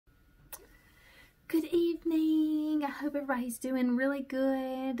evening. I hope everybody's doing really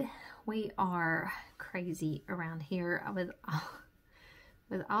good. We are crazy around here with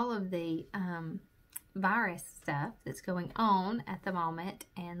all of the virus stuff that's going on at the moment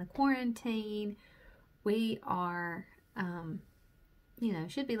and the quarantine. We are, you know,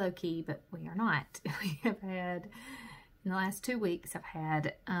 should be low key, but we are not. We have had, in the last 2 weeks, I've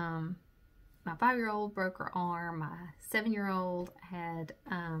had my 5-year-old broke her arm. My 7-year-old had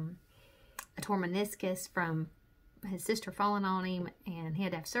a torn meniscus from his sister falling on him, and he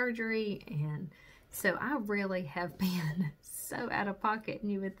had to have surgery. And so I really have been so out of pocket.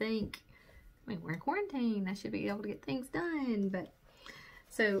 And you would think, I mean, we're in quarantine, I should be able to get things done. But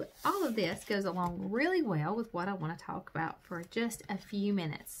so all of this goes along really well with what I want to talk about for just a few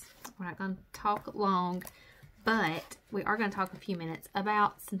minutes. We're not going to talk long, but we are going to talk a few minutes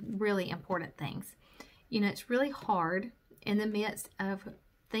about some really important things. You know, it's really hard in the midst of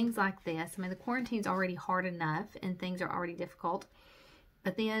things like this. I mean, the quarantine's already hard enough and things are already difficult,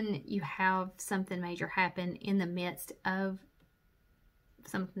 but then you have something major happen in the midst of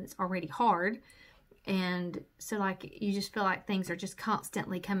something that's already hard. And so, like, you just feel like things are just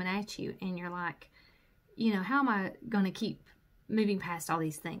constantly coming at you, and you're like, you know, how am I going to keep moving past all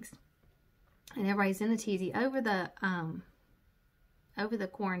these things? And everybody's in a tizzy over the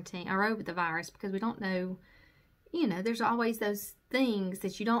quarantine, or over the virus, because we don't know, you know, there's always those things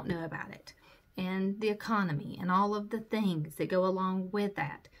that you don't know about it, and the economy and all of the things that go along with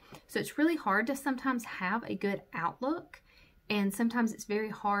that. So it's really hard to sometimes have a good outlook, and sometimes it's very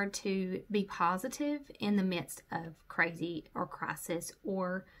hard to be positive in the midst of crazy or crisis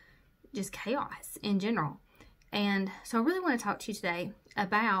or just chaos in general. And so I really want to talk to you today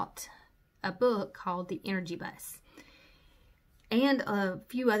about a book called The Energy Bus, and a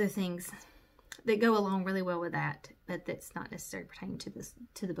few other things that go along really well with that, but that's not necessarily pertaining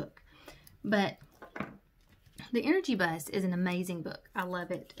to the book. But The Energy Bus is an amazing book. I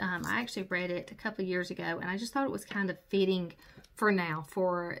love it. I actually read it a couple of years ago, and I just thought it was kind of fitting for now,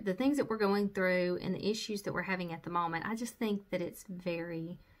 for the things that we're going through and the issues that we're having at the moment. I just think that it's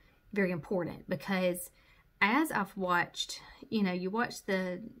very, very important, because as I've watched, you know, you watch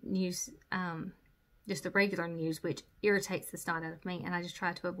the news, just the regular news, which irritates the snot out of me, and I just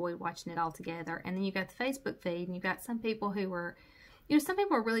try to avoid watching it altogether. And then you got the Facebook feed, and you got some people who are, you know, some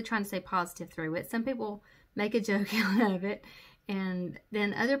people are really trying to stay positive through it. Some people make a joke out of it, and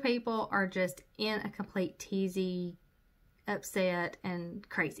then other people are just in a complete teasy, upset, and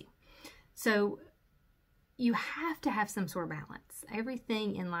crazy. So you have to have some sort of balance.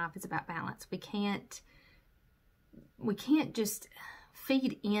 Everything in life is about balance. We can't just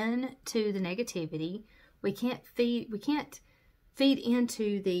feed in to the negativity. We can't feed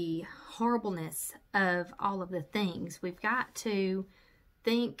into the horribleness of all of the things. We've got to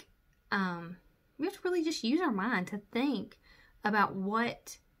think, we have to really just use our mind to think about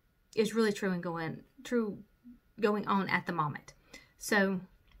what is really true and going on at the moment. So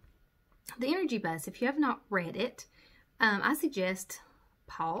The Energy Bus, if you have not read it, I suggest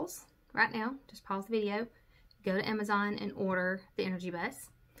pause right now, just pause the video, go to Amazon and order The Energy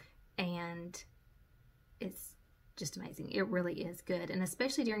Bus, and it's just amazing. It really is good, and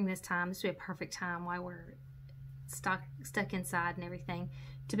especially during this time, this would be a perfect time while we're stuck inside and everything,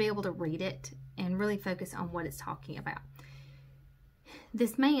 to be able to read it and really focus on what it's talking about.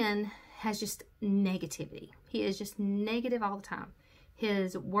 This man has just negativity. He is just negative all the time.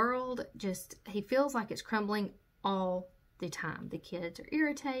 His world just, he feels like it's crumbling all the time. The kids are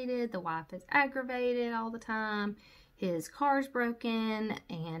irritated, the wife is aggravated all the time, his car's broken,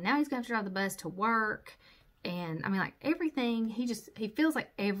 and now he's going to drive the bus to work. And I mean, like, everything, he feels like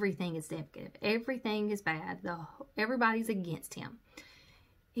everything is negative, everything is bad, everybody's against him.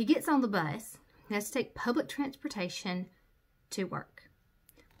 He gets on the bus, he has to take public transportation to work.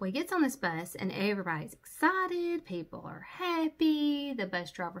 Well, he gets on this bus and everybody's excited, people are happy, the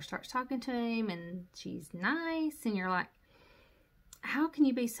bus driver starts talking to him and she's nice, and you're like, how can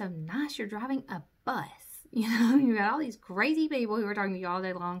you be so nice? You're driving a bus. You know, you got all these crazy people who are talking to you all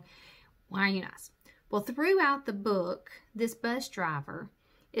day long. Why are you nice? Well, throughout the book, this bus driver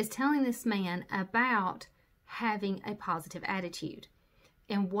is telling this man about having a positive attitude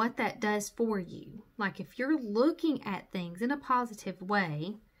and what that does for you. Like, if you're looking at things in a positive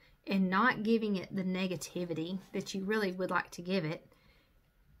way and not giving it the negativity that you really would like to give it,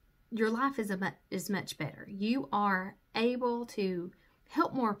 your life is much better. You are able to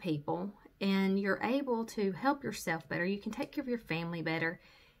help more people, and you're able to help yourself better. You can take care of your family better.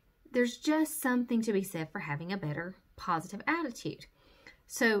 There's just something to be said for having a better positive attitude.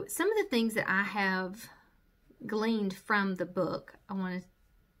 So some of the things that I have gleaned from the book, I want to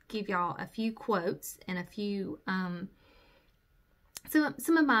give y'all a few quotes and a few,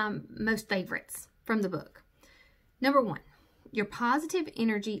 some of my most favorites from the book. Number 1, your positive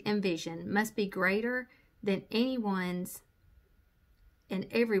energy and vision must be greater than anyone's and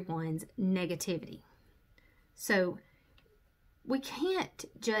everyone's negativity. So we can't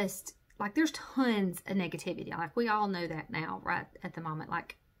just, like, there's tons of negativity. Like, we all know that now, right at the moment.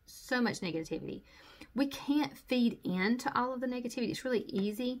 Like, so much negativity. We can't feed into all of the negativity. It's really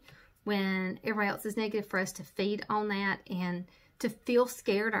easy when everybody else is negative for us to feed on that and to feel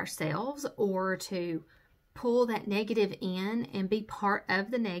scared ourselves, or to pull that negative in and be part of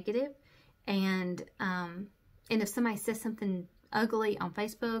the negative. And if somebody says something ugly on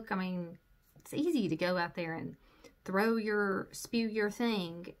Facebook, I mean, it's easy to go out there and spew your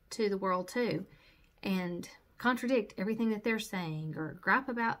thing to the world too, and contradict everything that they're saying, or gripe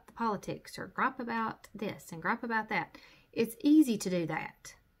about the politics, or gripe about this and gripe about that. It's easy to do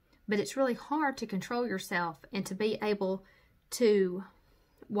that, but it's really hard to control yourself and to be able to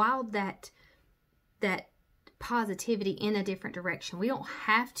wild that positivity in a different direction. We don't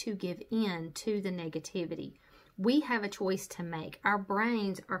have to give in to the negativity. We have a choice to make. Our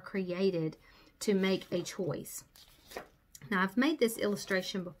brains are created to make a choice. Now, I've made this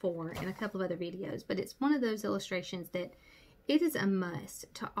illustration before in a couple of other videos, but it's one of those illustrations that it is a must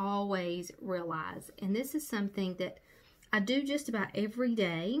to always realize. And this is something that I do just about every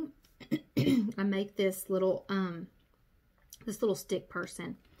day. I make this little stick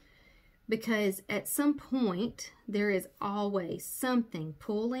person, because at some point there is always something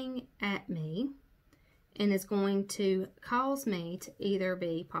pulling at me and is going to cause me to either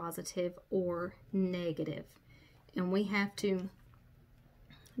be positive or negative. And we have to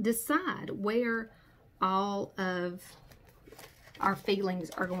decide where all of our feelings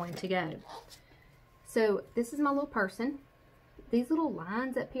are going to go. So this is my little person. These little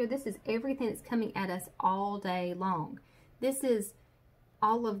lines up here, this is everything that's coming at us all day long. This is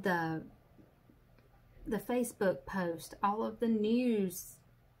all of the Facebook post, all of the news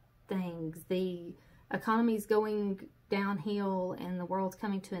things, the economy's going downhill and the world's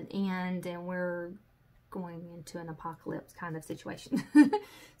coming to an end and we're going into an apocalypse kind of situation.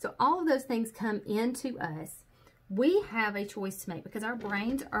 So all of those things come into us. We have a choice to make, because our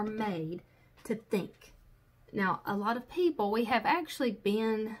brains are made to think. Now, a lot of people, we have actually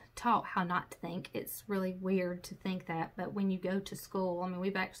been taught how not to think. It's really weird to think that, but when you go to school, I mean,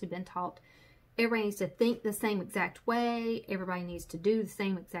 we've actually been taught everybody needs to think the same exact way. Everybody needs to do the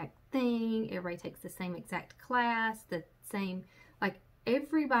same exact thing. Everybody takes the same exact class, the same, like,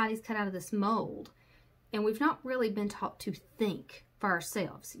 everybody's cut out of this mold. And we've not really been taught to think for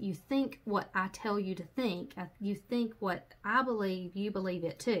ourselves. You think what I tell you to think. You think what I believe, you believe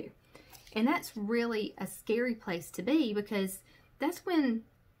it too. And that's really a scary place to be, because that's when,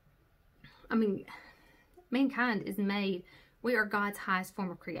 I mean, mankind is made, we are God's highest form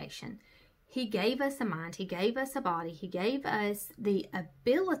of creation. He gave us a mind, He gave us a body, He gave us the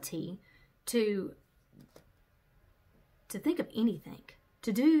ability to think of anything,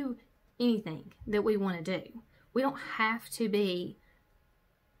 to do anything that we want to do. We don't have to be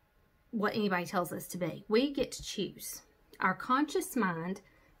what anybody tells us to be. We get to choose. Our conscious mind,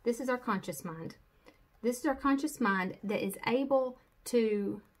 this is our conscious mind. This is our conscious mind that is able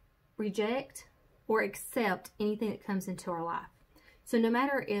to reject or accept anything that comes into our life. So no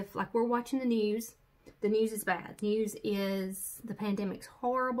matter if, like, we're watching the news is bad. The news is the pandemic's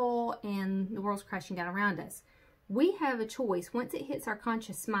horrible and the world's crashing down around us. We have a choice. Once it hits our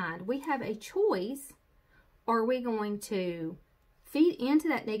conscious mind, we have a choice. Are we going to feed into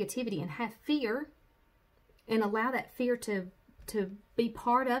that negativity and have fear and allow that fear to be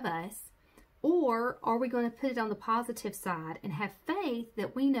part of us? Or are we going to put it on the positive side and have faith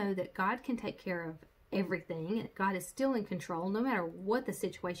that we know that God can take care of everything, and God is still in control no matter what the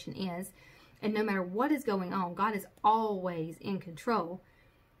situation is, and no matter what is going on, God is always in control.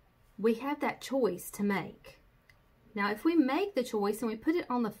 We have that choice to make. Now, if we make the choice and we put it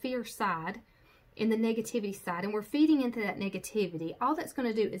on the fear side, in the negativity side, and we're feeding into that negativity, all that's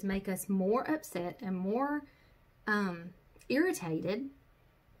going to do is make us more upset and more irritated,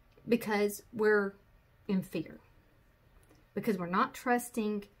 because we're in fear. Because we're not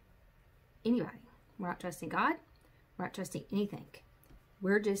trusting anybody. We're not trusting God. We're not trusting anything.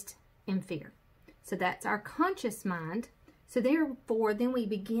 We're just in fear. So that's our conscious mind. So therefore, then we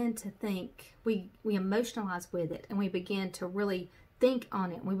begin to think, we emotionalize with it, and we begin to really think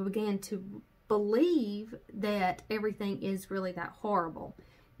on it. We begin to believe that everything is really that horrible,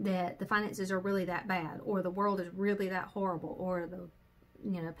 that the finances are really that bad, or the world is really that horrible, or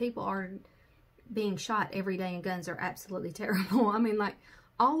people are being shot every day and guns are absolutely terrible. I mean, like,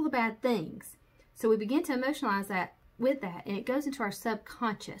 all the bad things. So we begin to emotionalize that with that, and it goes into our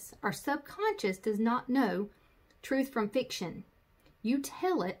subconscious. Our subconscious does not know truth from fiction. You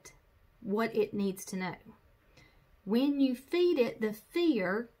tell it what it needs to know. When you feed it the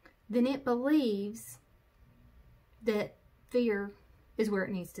fear, then it believes that fear is where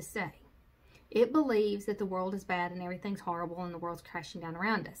it needs to stay. It believes that the world is bad and everything's horrible and the world's crashing down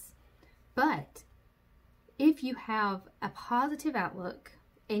around us. But if you have a positive outlook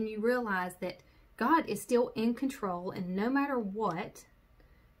and you realize that God is still in control, and no matter what,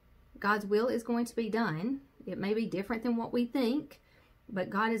 God's will is going to be done. It may be different than what we think,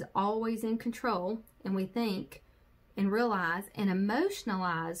 but God is always in control, and we think and realize and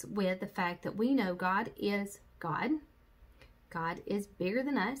emotionalize with the fact that we know God is God. God is bigger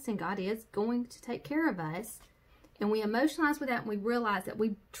than us, and God is going to take care of us. And we emotionalize with that, and we realize that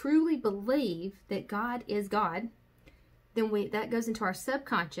we truly believe that God is God. Then that goes into our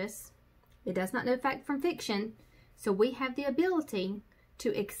subconscious. It does not know fact from fiction, so we have the ability to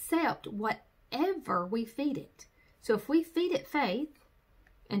accept whatever we feed it. So if we feed it faith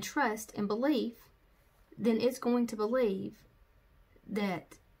and trust and belief, then it's going to believe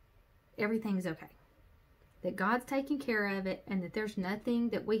that everything's okay, that God's taking care of it, and that there's nothing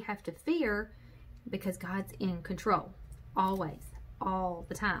that we have to fear because God's in control, always, all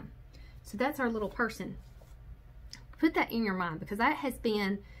the time. So that's our little person. Put that in your mind, because that has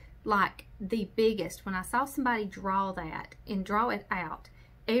been like the biggest. When I saw somebody draw that and draw it out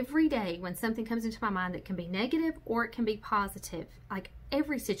every day, when something comes into my mind that can be negative or it can be positive, like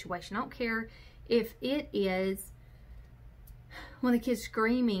every situation, I don't care if it is one of the kids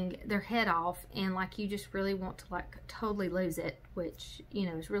screaming their head off and like you just really want to like totally lose it, which, you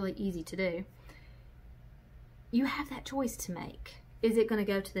know, is really easy to do. You have that choice to make. Is it going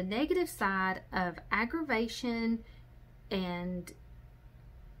to go to the negative side of aggravation and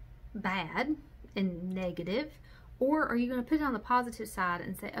bad and negative, or are you going to put it on the positive side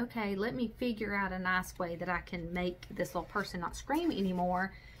and say, okay, let me figure out a nice way that I can make this little person not scream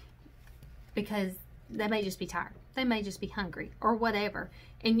anymore, because they may just be tired, they may just be hungry, or whatever,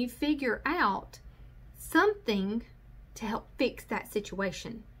 and you figure out something to help fix that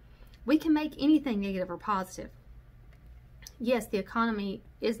situation. We can make anything negative or positive. Yes, the economy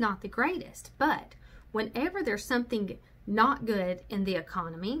is not the greatest, but whenever there's something not good in the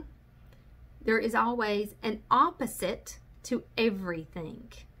economy, there is always an opposite to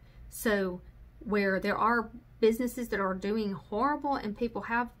everything. So where there are businesses that are doing horrible and people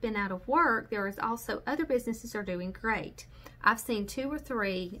have been out of work, there is also other businesses that are doing great. I've seen 2 or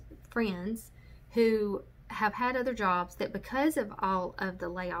 3 friends who have had other jobs that, because of all of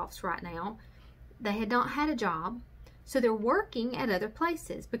the layoffs right now, they had not had a job. So they're working at other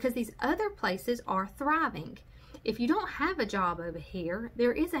places because these other places are thriving. If you don't have a job over here,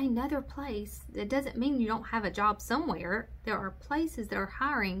 there is another place. That doesn't mean you don't have a job somewhere. There are places that are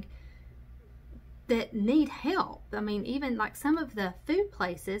hiring that need help. I mean, even like some of the food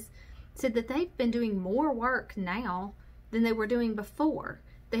places said that they've been doing more work now than they were doing before.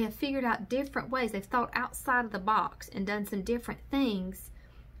 They have figured out different ways. They've thought outside of the box and done some different things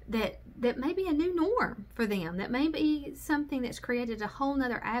that may be a new norm for them. That may be something that's created a whole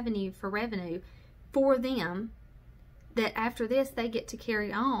nother avenue for revenue for them, that after this they get to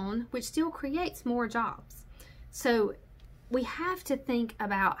carry on, which still creates more jobs. So we have to think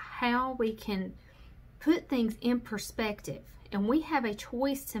about how we can put things in perspective, and we have a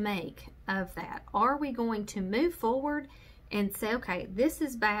choice to make of that. Are we going to move forward and say, okay, this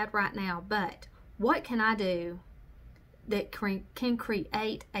is bad right now, but what can I do that can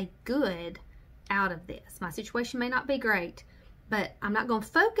create a good out of this? My situation may not be great, but I'm not going to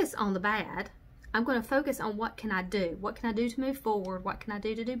focus on the bad. I'm going to focus on what can I do? What can I do to move forward? What can I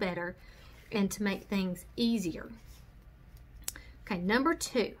do to do better and to make things easier? Okay, number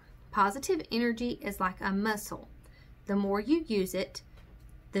 2, positive energy is like a muscle. The more you use it,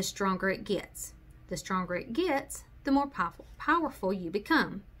 the stronger it gets. The stronger it gets, the more powerful you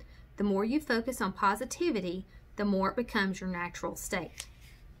become. The more you focus on positivity, the more it becomes your natural state.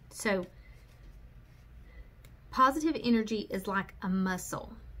 So, positive energy is like a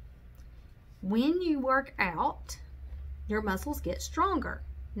muscle. When you work out, your muscles get stronger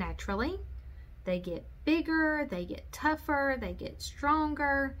naturally. They get bigger, they get tougher, they get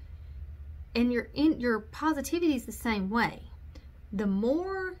stronger. And your positivity is the same way. The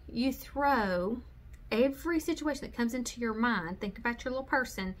more you throw every situation that comes into your mind, think about your little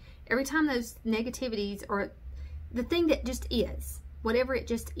person, every time those negativities or the thing that just is, whatever it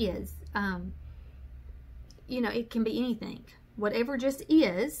just is, you know, it can be anything. Whatever just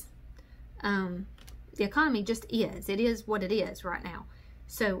is, the economy just is. It is what it is right now.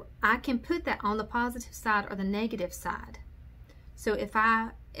 So I can put that on the positive side or the negative side. So if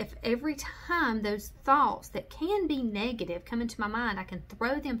every time those thoughts that can be negative come into my mind, I can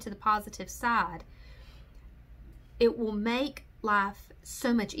throw them to the positive side, it will make life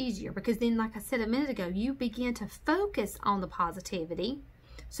so much easier, because then, like I said a minute ago, you begin to focus on the positivity.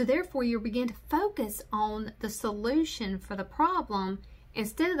 So therefore, you begin to focus on the solution for the problem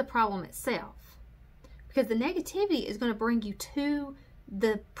instead of the problem itself. Because the negativity is going to bring you to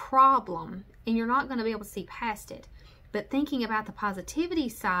the problem, and you're not going to be able to see past it. But thinking about the positivity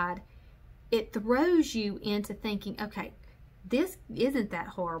side, it throws you into thinking, okay, this isn't that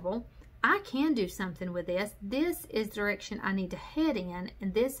horrible. I can do something with this. This is the direction I need to head in,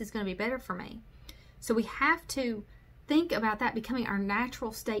 and this is going to be better for me. So we have to think about that becoming our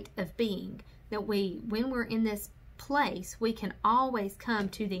natural state of being, that when we're in this place, we can always come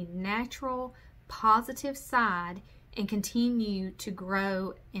to the natural positive side and continue to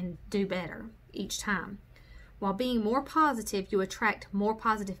grow and do better each time. While being more positive, you attract more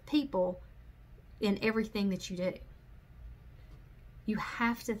positive people in everything that you do. You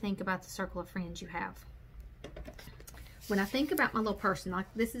have to think about the circle of friends you have. When I think about my little person, like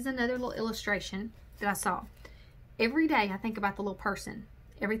this is another little illustration that I saw. Every day I think about the little person.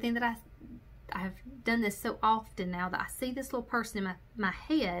 Everything that I've done this so often now that I see this little person in my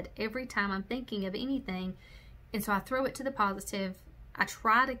head every time I'm thinking of anything. And so I throw it to the positive. I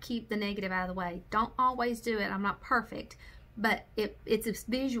try to keep the negative out of the way. Don't always do it. I'm not perfect. But it's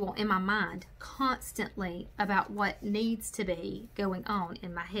a visual in my mind constantly about what needs to be going on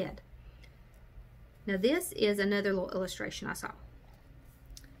in my head. Now this is another little illustration I saw.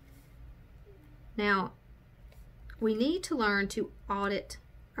 Now, we need to learn to audit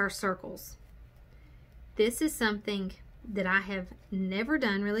our circles. This is something that I have never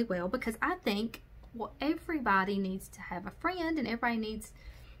done really well, because I think, well, everybody needs to have a friend, and everybody needs,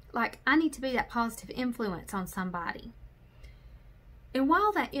 like, I need to be that positive influence on somebody. And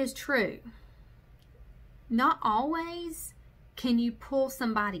while that is true, not always can you pull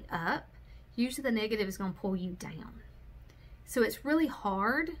somebody up. Usually the negative is going to pull you down. So it's really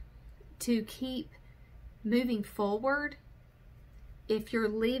hard to keep moving forward if you're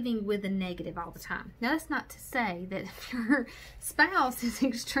living with the negative all the time. Now, that's not to say that if your spouse is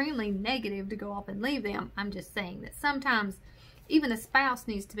extremely negative to go off and leave them. I'm just saying that sometimes even a spouse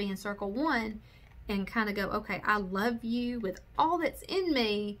needs to be in circle one and kind of go, okay, I love you with all that's in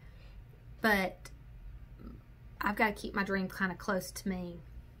me, but I've got to keep my dream kind of close to me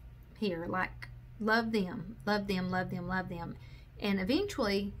here. Like, love them, love them, love them, love them. And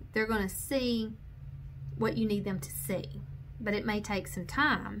eventually, they're going to see what you need them to see. But it may take some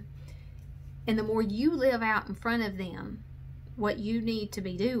time. And the more you live out in front of them what you need to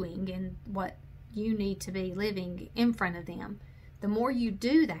be doing and what you need to be living in front of them, the more you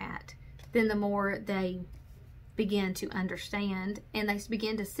do that, then the more they begin to understand, and they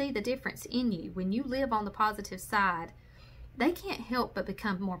begin to see the difference in you. When you live on the positive side, they can't help but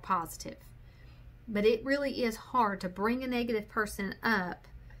become more positive. But it really is hard to bring a negative person up.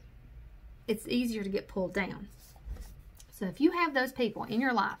 It's easier to get pulled down. So if you have those people in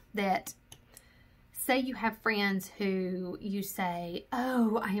your life that, say you have friends who you say,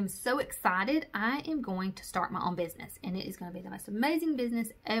 oh, I am so excited. I am going to start my own business, and it is going to be the most amazing business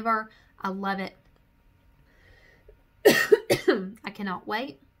ever. I love it. I cannot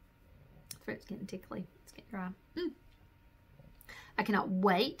wait. Throat's getting tickly. It's getting dry. I cannot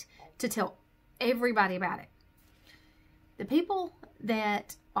wait to tell everybody about it. The people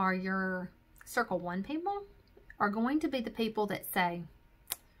that are your circle one people are going to be the people that say,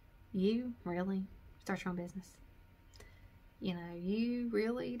 you really start your own business? You know, you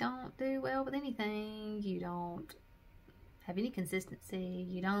really don't do well with anything. You don't have any consistency.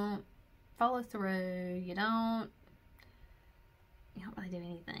 You don't follow through. You don't really do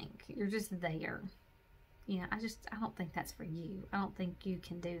anything. You're just there. You know, I don't think that's for you. I don't think you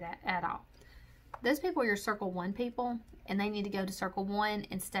can do that at all. Those people are your circle one people, and they need to go to circle one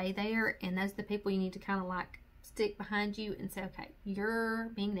and stay there. And those are the people you need to kind of like stick behind you and say, okay,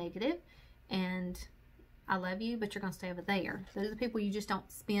 you're being negative and I love you, but you're going to stay over there. Those are the people you just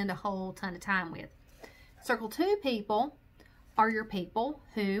don't spend a whole ton of time with. Circle two people are your people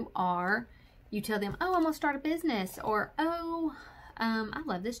who are, you tell them, oh, I'm going to start a business, or, oh, I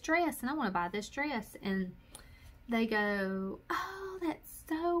love this dress and I want to buy this dress. And they go, oh, that's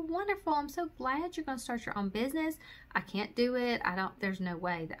so wonderful. I'm so glad you're going to start your own business. I can't do it. There's no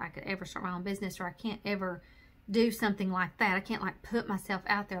way that I could ever start my own business, or I can't ever do something like that. I can't like put myself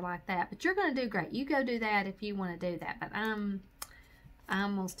out there like that. But you're going to do great. You go do that if you want to do that. But I'm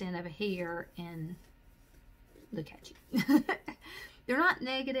going to stand over here and look at you. they're not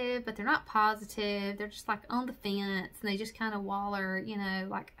negative, but they're not positive. They're just like on the fence, and they just kind of waller, you know,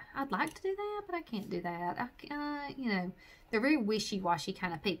 like, I'd like to do that, but I can't do that. You know, they're very wishy-washy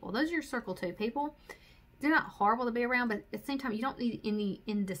kind of people. Those are your circle 2 people. They're not horrible to be around, but at the same time, you don't need any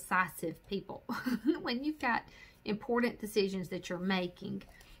indecisive people. When you've got important decisions that you're making,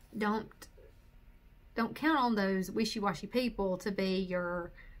 don't count on those wishy-washy people to be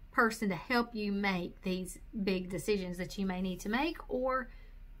your person to help you make these big decisions that you may need to make, or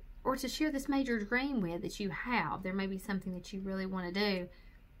to share this major dream with that you have. There may be something that you really want to do.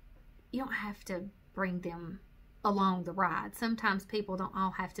 You don't have to bring them along the ride. Sometimes people don't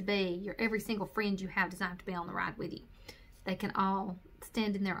all have to be every single friend you have doesn't have to be on the ride with you. They can all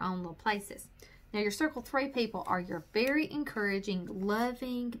stand in their own little places. Now, your circle 3 people are your very encouraging,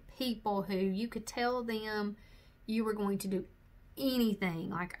 loving people who you could tell them you were going to do anything.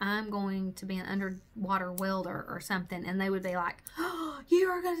 Like, I'm going to be an underwater welder or something, and they would be like, oh, you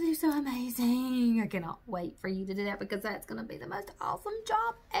are going to do so amazing. I cannot wait for you to do that, because that's going to be the most awesome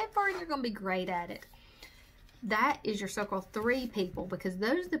job ever, and you're going to be great at it. That is your circle 3 people, because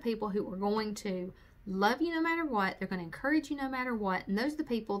those are the people who are going to love you no matter what. They're going to encourage you no matter what, and those are the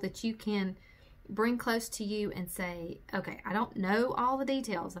people that you can bring close to you and say, okay, I don't know all the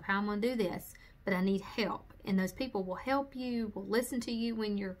details of how I'm going to do this, but I need help. And those people will help you, will listen to you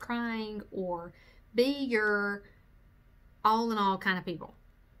when you're crying, or be your all in all kind of people.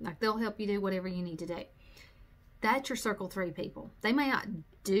 Like, they'll help you do whatever you need to do. That's your circle 3 people. They may not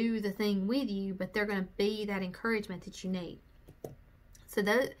do the thing with you, but they're going to be that encouragement that you need. So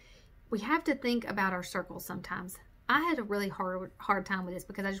we have to think about our circles sometimes. I had a really hard time with this,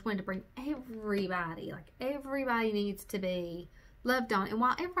 because I just wanted to bring everybody. Like, everybody needs to be loved on. And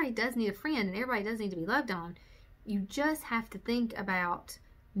while everybody does need a friend and everybody does need to be loved on, you just have to think about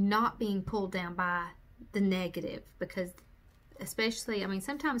not being pulled down by the negative, because especially, I mean,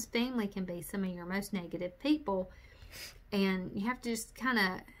 sometimes family can be some of your most negative people, and you have to just kind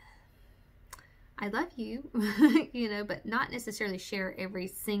of, I love you, you know, but not necessarily share every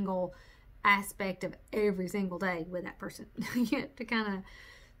single aspect of every single day with that person. You have to kind of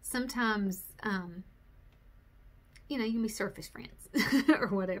sometimes, you know, you can be surface friends or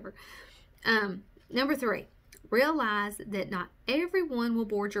whatever. Number 3, realize that not everyone will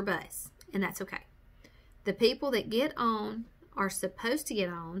board your bus, and that's okay. The people that get on are supposed to get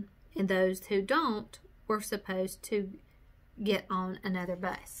on, and those who don't were supposed to get on another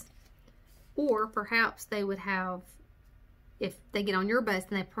bus. Or perhaps they would have, if they get on your bus,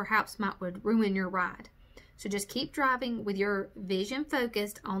 then they perhaps would ruin your ride. So just keep driving with your vision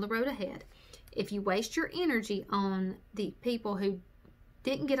focused on the road ahead. If you waste your energy on the people who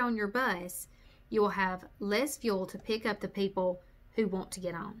didn't get on your bus, you will have less fuel to pick up the people who want to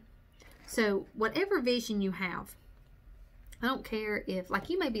get on. So whatever vision you have, I don't care if,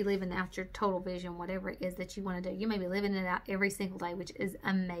 like, you may be living out your total vision, whatever it is that you want to do. You may be living it out every single day, which is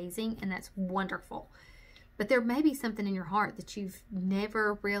amazing, and that's wonderful. But there may be something in your heart that you've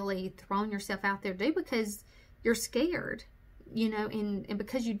never really thrown yourself out there to do because you're scared, you know, and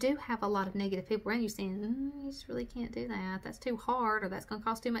because you do have a lot of negative people around you saying, you just really can't do that. That's too hard, or that's going to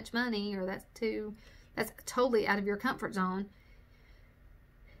cost too much money, or that's totally out of your comfort zone.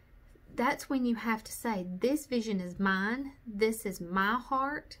 That's when you have to say, this vision is mine. This is my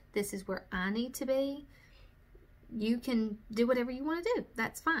heart. This is where I need to be. You can do whatever you want to do.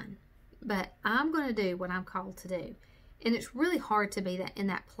 That's fine. But I'm going to do what I'm called to do. And it's really hard to be in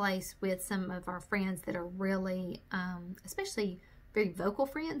that place with some of our friends that are really, especially very vocal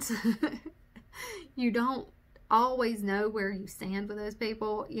friends. You don't always know where you stand with those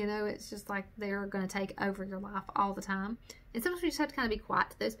people. You know, it's just like they're going to take over your life all the time. And sometimes we just have to kind of be quiet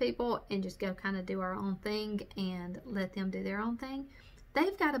to those people and just go kind of do our own thing and let them do their own thing.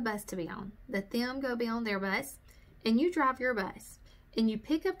 They've got a bus to be on. Let them go be on their bus, and you drive your bus. And you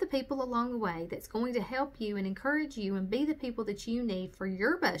pick up the people along the way that's going to help you and encourage you and be the people that you need for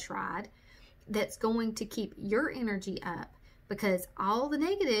your bus ride, that's going to keep your energy up, because all the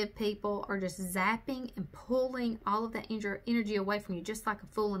negative people are just zapping and pulling all of that energy away from you, just like a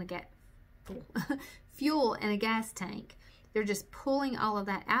fuel in a gas tank. They're just pulling all of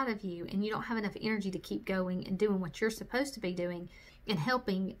that out of you, and you don't have enough energy to keep going and doing what you're supposed to be doing and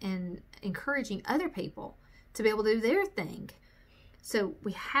helping and encouraging other people to be able to do their thing. So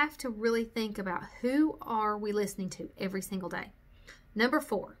we have to really think about, who are we listening to every single day? Number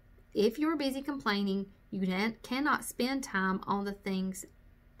 4, if you're busy complaining, you cannot spend time on the things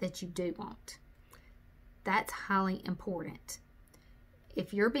that you do want. That's highly important.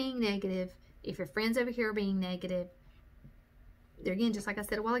 If you're being negative, if your friends over here are being negative, there again, just like I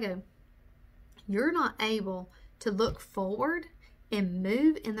said a while ago, you're not able to look forward and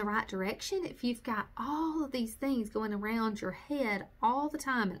move in the right direction, if you've got all of these things going around your head all the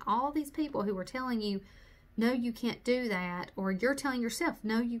time and all these people who are telling you, no, you can't do that, or you're telling yourself,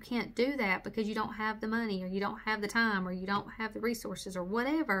 no, you can't do that because you don't have the money or you don't have the time or you don't have the resources or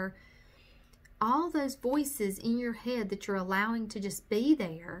whatever, all those voices in your head that you're allowing to just be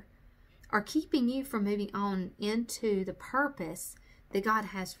there are keeping you from moving on into the purpose that God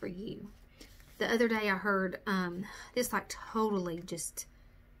has for you. The other day I heard this like totally just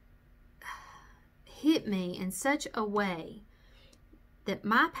hit me in such a way that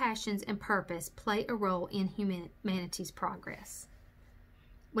my passions and purpose play a role in humanity's progress.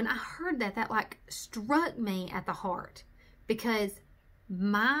 When I heard that, that like struck me at the heart, because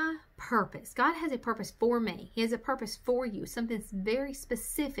my purpose, God has a purpose for me. He has a purpose for you, something that's very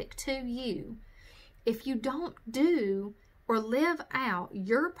specific to you. If you don't do or live out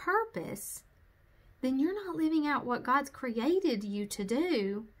your purpose, then you're not living out what God's created you to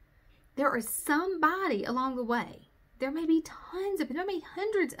do. There is somebody along the way. There may be there may be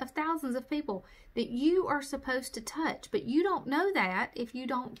hundreds of thousands of people that you are supposed to touch, but you don't know that if you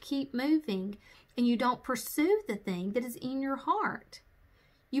don't keep moving and you don't pursue the thing that is in your heart.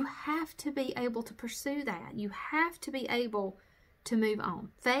 You have to be able to pursue that. You have to be able to move on.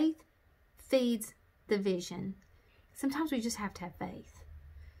 Faith feeds the vision. Sometimes we just have to have faith.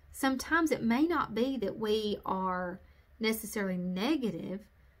 Sometimes it may not be that we are necessarily negative,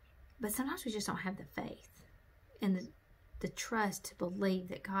 but sometimes we just don't have the faith and the trust to believe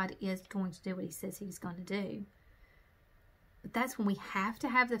that God is going to do what He says He's going to do. But that's when we have to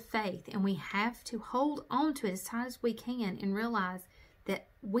have the faith, and we have to hold on to it as tight as we can and realize that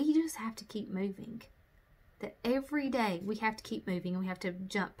we just have to keep moving. That every day we have to keep moving, and we have to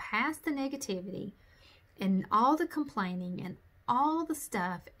jump past the negativity and all the complaining and all the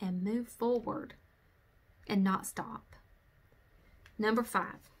stuff and move forward and not stop. Number 5.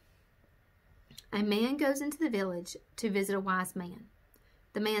 A man goes into the village to visit a wise man.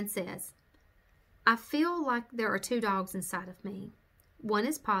 The man says, I feel like there are 2 dogs inside of me. One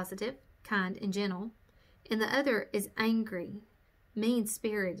is positive, kind, and gentle, and the other is angry,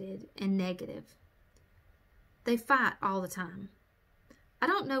 mean-spirited, and negative. They fight all the time. I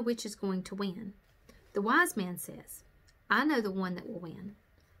don't know which is going to win. The wise man says, I know the one that will win,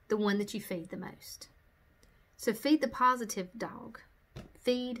 the one that you feed the most. So feed the positive dog.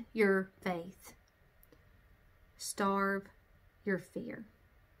 Feed your faith. Starve your fear.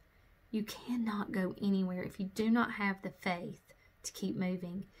 You cannot go anywhere if you do not have the faith to keep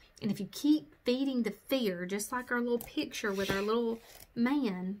moving. And if you keep feeding the fear, just like our little picture with our little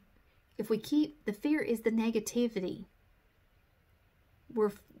man, if we keep, the fear is the negativity.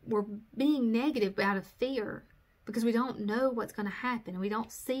 We're being negative out of fear because we don't know what's going to happen. We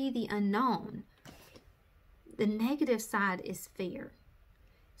don't see the unknown. The negative side is fear.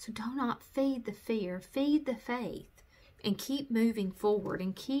 So do not feed the fear, feed the faith, and keep moving forward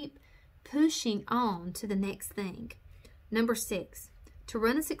and keep pushing on to the next thing. Number 6, to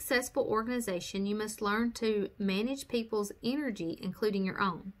run a successful organization, you must learn to manage people's energy, including your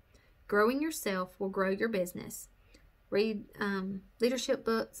own. Growing yourself will grow your business. Read leadership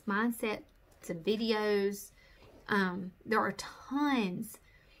books, mindsets, and videos. There are tons.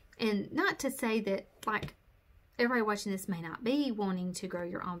 And not to say that, like, everybody watching this may not be wanting to grow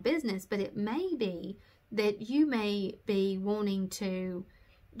your own business, but it may be that you may be wanting to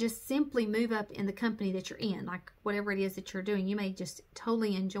just simply move up in the company that you're in, like whatever it is that you're doing. You may just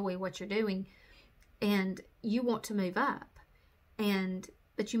totally enjoy what you're doing and you want to move up,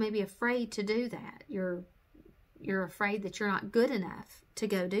 but you may be afraid to do that. You're afraid that you're not good enough to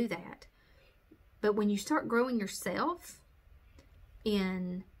go do that. But when you start growing yourself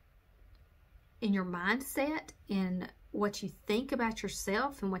in your mindset, in what you think about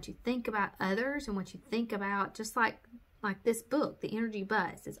yourself and what you think about others and what you think about, just like this book, The Energy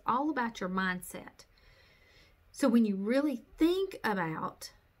Buzz, is all about your mindset. So when you really think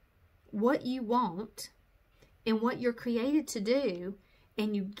about what you want and what you're created to do,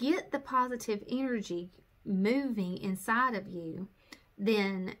 and you get the positive energy moving inside of you,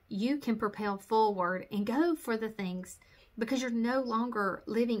 then you can propel forward and go for the things, because you're no longer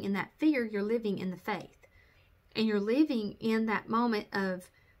living in that fear, you're living in the faith. And you're living in that moment of,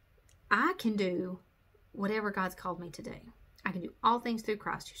 I can do whatever God's called me to do. I can do all things through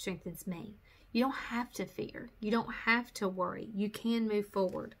Christ who strengthens me. You don't have to fear. You don't have to worry. You can move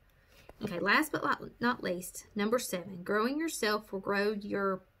forward. Okay, last but not least, number 7, growing yourself will grow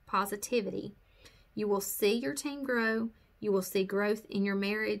your positivity. You will see your team grow. You will see growth in your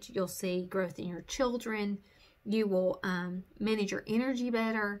marriage. You'll see growth in your children. You will manage your energy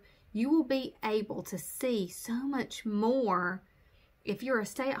better. You will be able to see so much more if you're a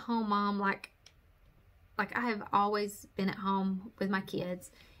stay-at-home mom, like I have always been at home with my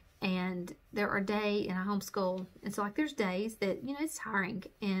kids, and there are days, and I homeschool, and so like there's days that, you know, it's tiring,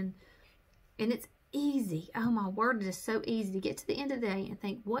 and it's easy. Oh my word, it is so easy to get to the end of the day and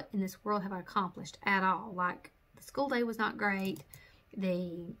think, what in this world have I accomplished at all? Like, the school day was not great.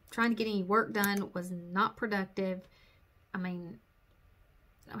 Trying to get any work done was not productive. I mean,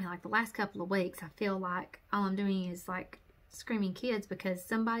 like the last couple of weeks, I feel like all I'm doing is like screaming kids because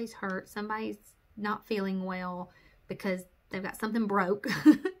somebody's hurt, somebody's not feeling well because they've got something broke.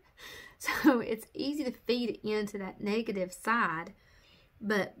 So it's easy to feed into that negative side.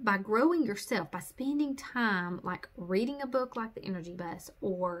 But by growing yourself, by spending time like reading a book like The Energy Bus,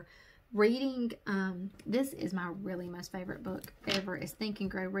 or reading, this is my really most favorite book ever, is Think and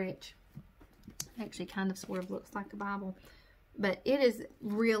Grow Rich. It actually kind of sort of looks like the Bible. But it is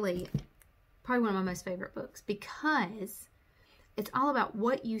really probably one of my most favorite books because it's all about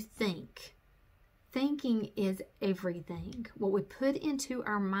what you think. Thinking is everything. What we put into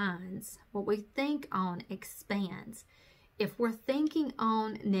our minds, what we think on expands. If we're thinking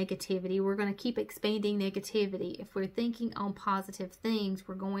on negativity, we're going to keep expanding negativity. If we're thinking on positive things,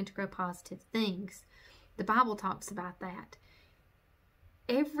 we're going to grow positive things. The Bible talks about that.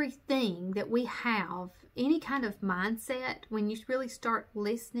 Everything that we have, any kind of mindset, when you really start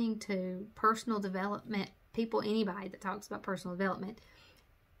listening to personal development, people, anybody that talks about personal development,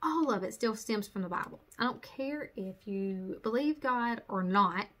 all of it still stems from the Bible. I don't care if you believe God or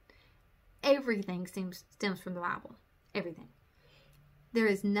not, everything stems from the Bible. Everything. There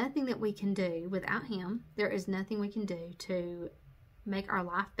is nothing that we can do without Him. There is nothing we can do to make our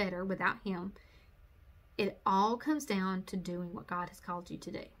life better without Him. It all comes down to doing what God has called you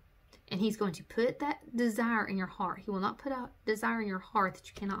to do. And He's going to put that desire in your heart. He will not put a desire in your heart that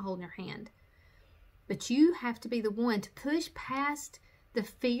you cannot hold in your hand. But you have to be the one to push past the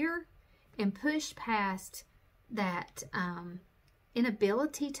fear and push past that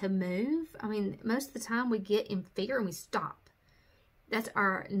inability to move. I mean, most of the time we get in fear and we stop. That's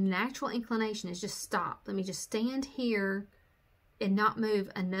our natural inclination, is just stop. Let me just stand here and not move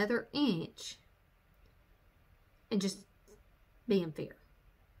another inch and just be in fear.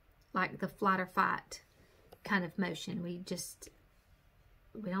 Like the flight or fight kind of motion. We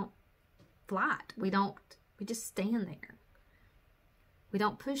don't flight. We just stand there. We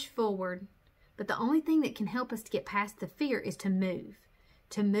don't push forward. But the only thing that can help us to get past the fear is to move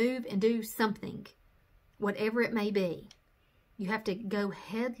and do something, whatever it may be. You have to go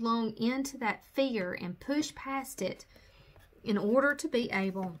headlong into that fear and push past it in order to be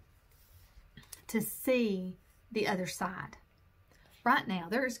able to see the other side. Right now,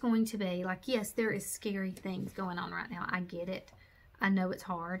 there is going to be, like, yes, there is scary things going on right now. I get it. I know it's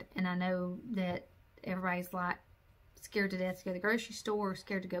hard, and I know that everybody's like, scared to death to go to the grocery store, or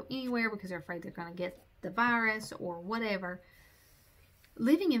scared to go anywhere because they're afraid they're going to get the virus or whatever.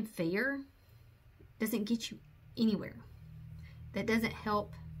 Living in fear doesn't get you anywhere. That doesn't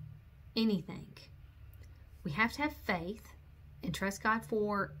help anything. We have to have faith and trust God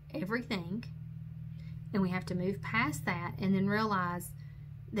for everything. And we have to move past that and then realize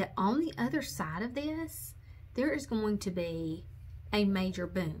that on the other side of this, there is going to be a major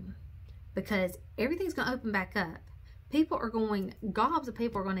boom because everything's going to open back up. Gobs of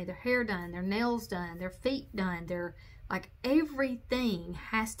people are going to need their hair done, their nails done, their feet done. Everything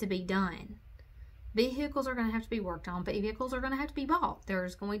has to be done. Vehicles are going to have to be worked on. Vehicles are going to have to be bought.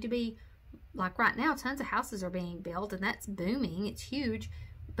 There's going to be, like right now, tons of houses are being built, and that's booming. It's huge.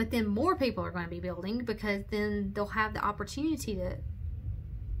 But then more people are going to be building because then they'll have the opportunity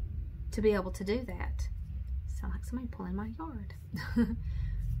to be able to do that. Sound like somebody pulling my yard.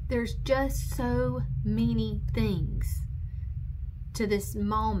 There's just so many things to this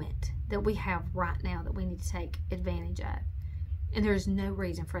moment that we have right now that we need to take advantage of. And there's no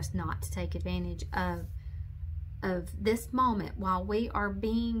reason for us not to take advantage of this moment while we are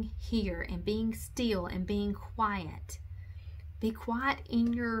being here and being still and being quiet. Be quiet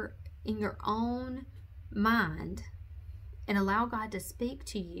in your own mind and allow God to speak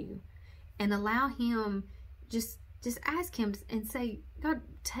to you and allow Him, just ask Him and say, God,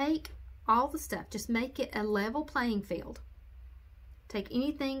 take all the stuff. Just make it a level playing field. Take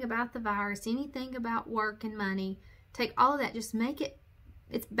anything about the virus, anything about work and money. Take all of that. Just make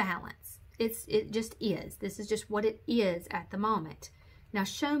it's balance. It just is. This is just what it is at the moment. Now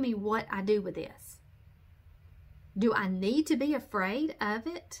show me what I do with this. Do I need to be afraid of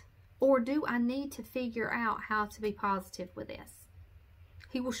it? Or do I need to figure out how to be positive with this?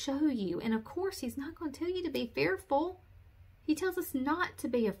 He will show you. And of course, He's not going to tell you to be fearful. He tells us not to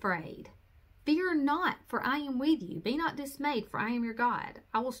be afraid. Fear not, for I am with you. Be not dismayed, for I am your God.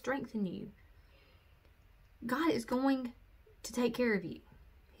 I will strengthen you. God is going to take care of you.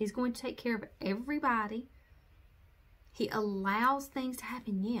 He's going to take care of everybody. He allows things to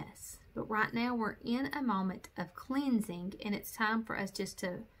happen, yes. But right now we're in a moment of cleansing, and it's time for us just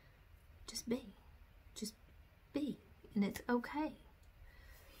to be. Just be. And it's okay.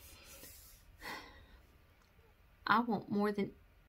 I want more than